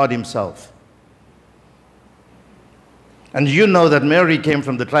of God himself. And you know that Mary came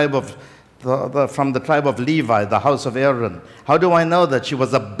from the tribe of Levi, the house of Aaron. How do I know that? She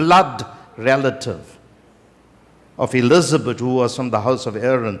was a blood relative of Elizabeth, who was from the house of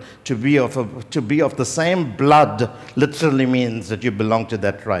Aaron. To be of the same blood literally means that you belong to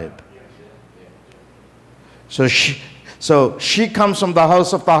that tribe. So she comes from the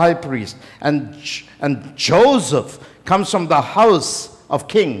house of the high priest, and Joseph comes from the house of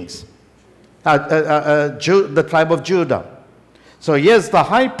kings, the tribe of Judah. So here's the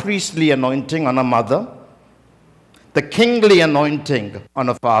high priestly anointing on a mother, the kingly anointing on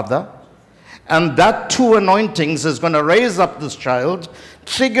a father, and that two anointings is going to raise up this child,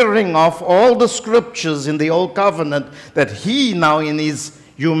 triggering off all the scriptures in the Old Covenant that he now in his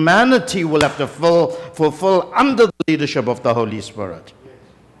humanity will have to fulfill under the leadership of the Holy Spirit.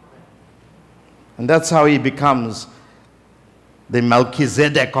 And that's how he becomes the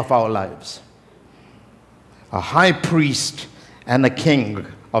Melchizedek of our lives. A high priest and a king,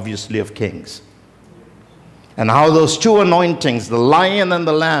 obviously of kings. And how those two anointings, the lion and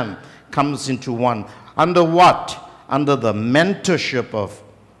the lamb, comes into one. Under what? Under the mentorship of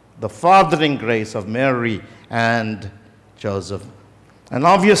the fathering grace of Mary and Joseph. And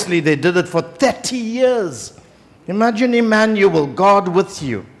obviously they did it for 30 years. Imagine Emmanuel, God with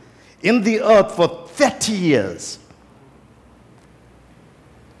you, in the earth for 30 years.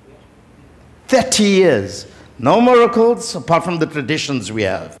 30 years. No miracles apart from the traditions we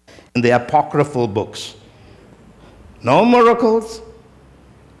have in the apocryphal books. No miracles.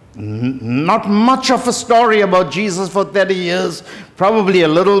 Not much of a story about Jesus for 30 years. Probably a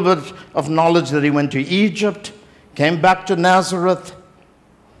little bit of knowledge that he went to Egypt, came back to Nazareth,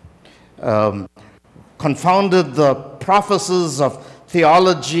 confounded the prophecies of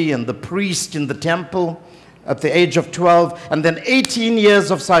theology and the priest in the temple at the age of 12, and then 18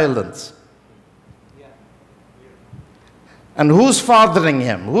 years of silence. And who's fathering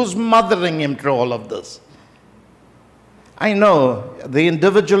him? Who's mothering him through all of this? I know the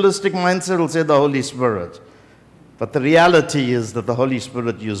individualistic mindset will say the Holy Spirit. But the reality is that the Holy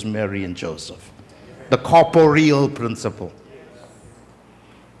Spirit used Mary and Joseph. The corporeal principle.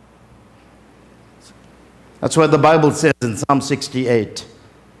 That's why the Bible says in Psalm 68,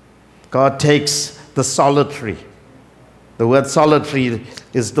 God takes the solitary. The word solitary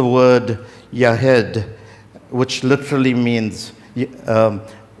is the word yahed, which literally means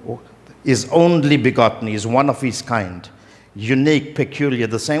is only begotten, is one of his kind, unique, peculiar.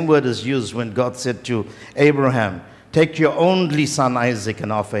 The same word is used when God said to Abraham, take your only son Isaac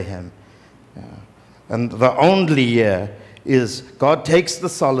and offer him. And the only here is God takes the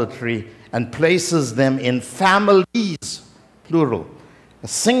solitary and places them in families, plural, a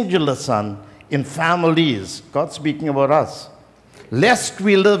singular son in families. God speaking about us. Lest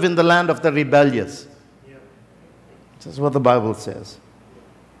we live in the land of the rebellious. That's what the Bible says.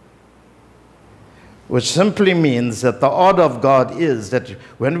 Which simply means that the order of God is that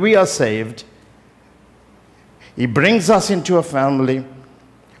when we are saved, he brings us into a family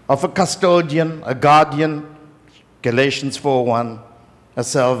of a custodian, a guardian, Galatians 4:1, a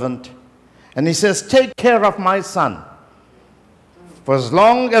servant. And he says, take care of my son. For as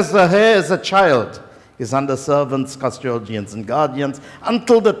long as the hair is a child, is under servants, custodians, and guardians,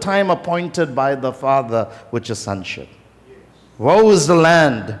 until the time appointed by the Father, which is sonship. Yes. Woe is the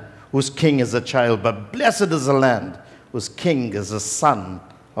land whose king is a child, but blessed is the land whose king is a son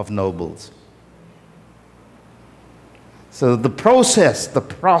of nobles. So the process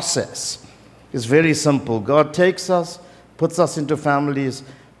is very simple. God takes us, puts us into families,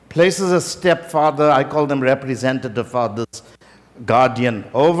 places a stepfather, I call them representative fathers, guardian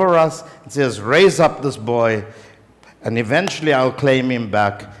over us, and says, raise up this boy, and eventually I'll claim him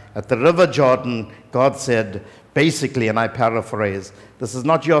back. At the river Jordan, God said, basically, and I paraphrase, this is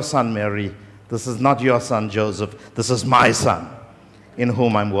not your son, Mary. This is not your son, Joseph. This is my son, in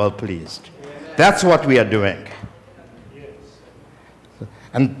whom I'm well pleased. That's what we are doing.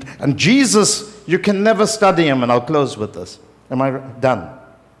 And Jesus, you can never study him, and I'll close with this. Am I done?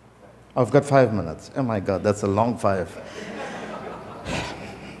 I've got 5 minutes. Oh my God, that's a long 5.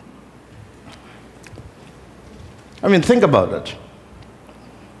 I mean, think about it.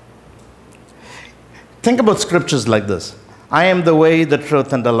 Think about scriptures like this. I am the way, the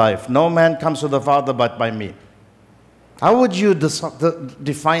truth, and the life. No man comes to the Father but by me. How would you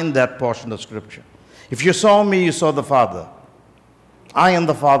define that portion of scripture? If you saw me, you saw the Father. I and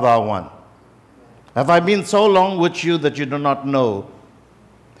the Father are one. Have I been so long with you that you do not know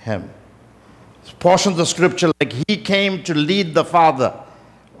him? Portions of scripture like he came to lead the Father.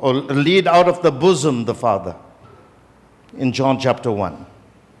 or lead out of the bosom the Father in John chapter 1.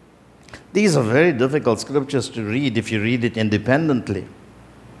 These are very difficult scriptures to read if you read it independently.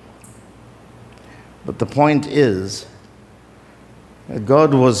 But the point is that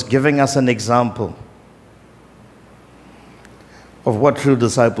God was giving us an example of what true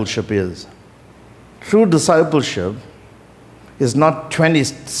discipleship is. True discipleship is not 20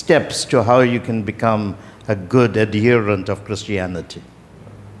 steps to how you can become a good adherent of Christianity.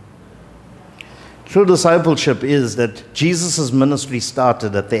 True discipleship is that Jesus' ministry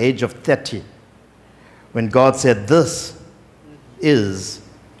started at the age of 30 when God said, "This is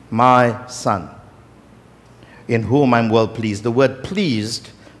my Son, in whom I'm well pleased." The word pleased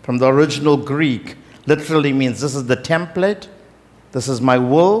from the original Greek literally means this is the template, this is my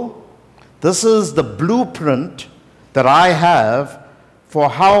will, this is the blueprint that I have for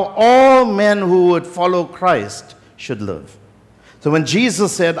how all men who would follow Christ should live. So when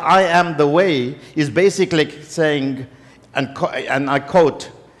Jesus said, "I am the way," he's basically saying, and I quote,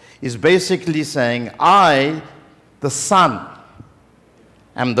 he's basically saying, "I, the Son,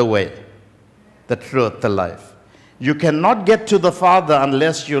 am the way, the truth, the life." You cannot get to the Father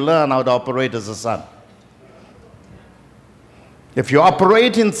unless you learn how to operate as a son. If you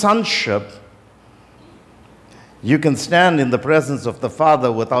operate in sonship, you can stand in the presence of the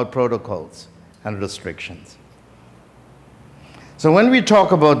Father without protocols and restrictions. So when we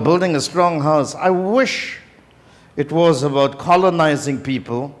talk about building a strong house, I wish it was about colonizing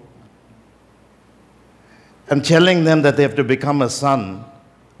people and telling them that they have to become a son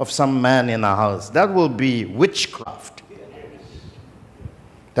of some man in a house. That will be witchcraft.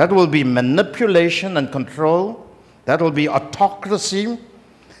 That will be manipulation and control. That will be autocracy.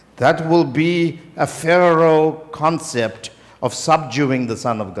 That will be a Pharaoh concept of subduing the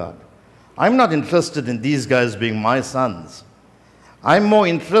Son of God. I'm not interested in these guys being my sons. I'm more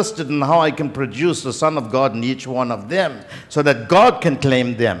interested in how I can produce the Son of God in each one of them so that God can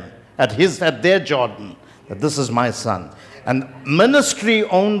claim them at their Jordan, that this is my son. And ministry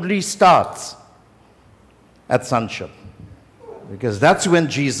only starts at sonship, because that's when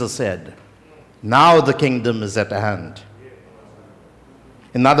Jesus said, "Now the kingdom is at hand."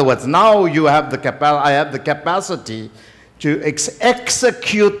 In other words, now you have I have the capacity to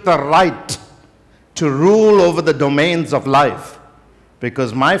execute the right to rule over the domains of life,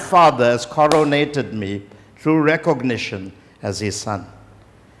 because my Father has coronated me through recognition as his son.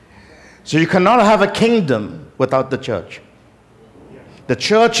 So you cannot have a kingdom without the church. The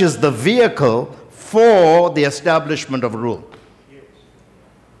church is the vehicle for the establishment of rule.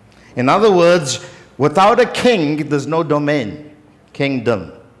 In other words, without a king, there's no domain.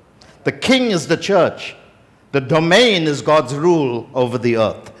 Kingdom. The king is the church. The domain is God's rule over the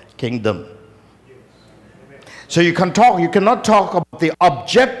earth. Kingdom. So you cannot talk about the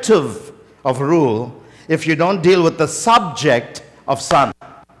objective of rule if you don't deal with the subject of son.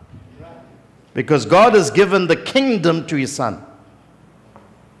 Because God has given the kingdom to his son.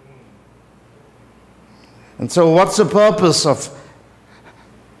 And so what's the purpose of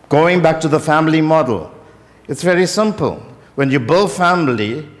going back to the family model? It's very simple. When you build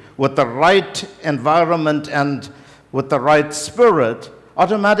family with the right environment and with the right spirit,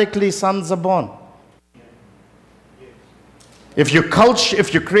 automatically sons are born. If you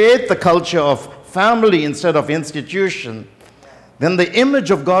create the culture of family instead of institution, then the image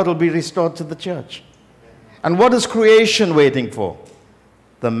of God will be restored to the church. And what is creation waiting for?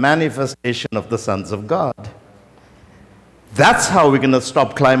 The manifestation of the sons of God. That's how we're going to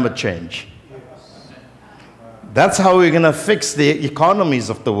stop climate change. That's how we're going to fix the economies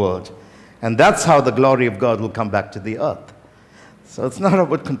of the world. And that's how the glory of God will come back to the earth. So it's not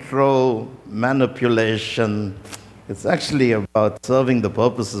about control, manipulation. It's actually about serving the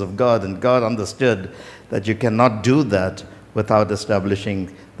purposes of God. And God understood that you cannot do that without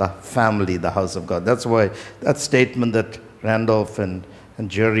establishing the family, the house of God. That's why that statement that Randolph and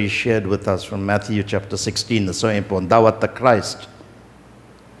Jerry shared with us from Matthew chapter 16 is so important. Thou art the Christ,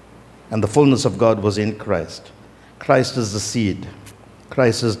 and the fullness of God was in Christ. Christ is the seed.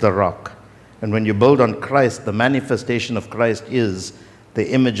 Christ is the rock. And when you build on Christ, the manifestation of Christ is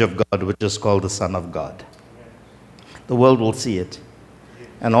the image of God, which is called the Son of God. The world will see it.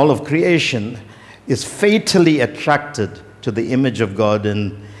 And all of creation is fatally attracted to the image of God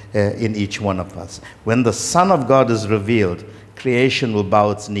in each one of us. When the Son of God is revealed, creation will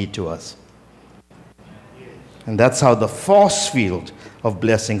bow its knee to us. And that's how the force field of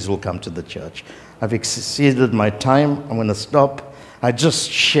blessings will come to the church. I've exceeded my time. I'm going to stop. I just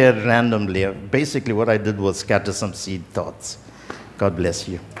shared randomly. Basically, what I did was scatter some seed thoughts. God bless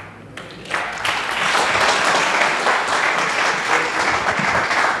you.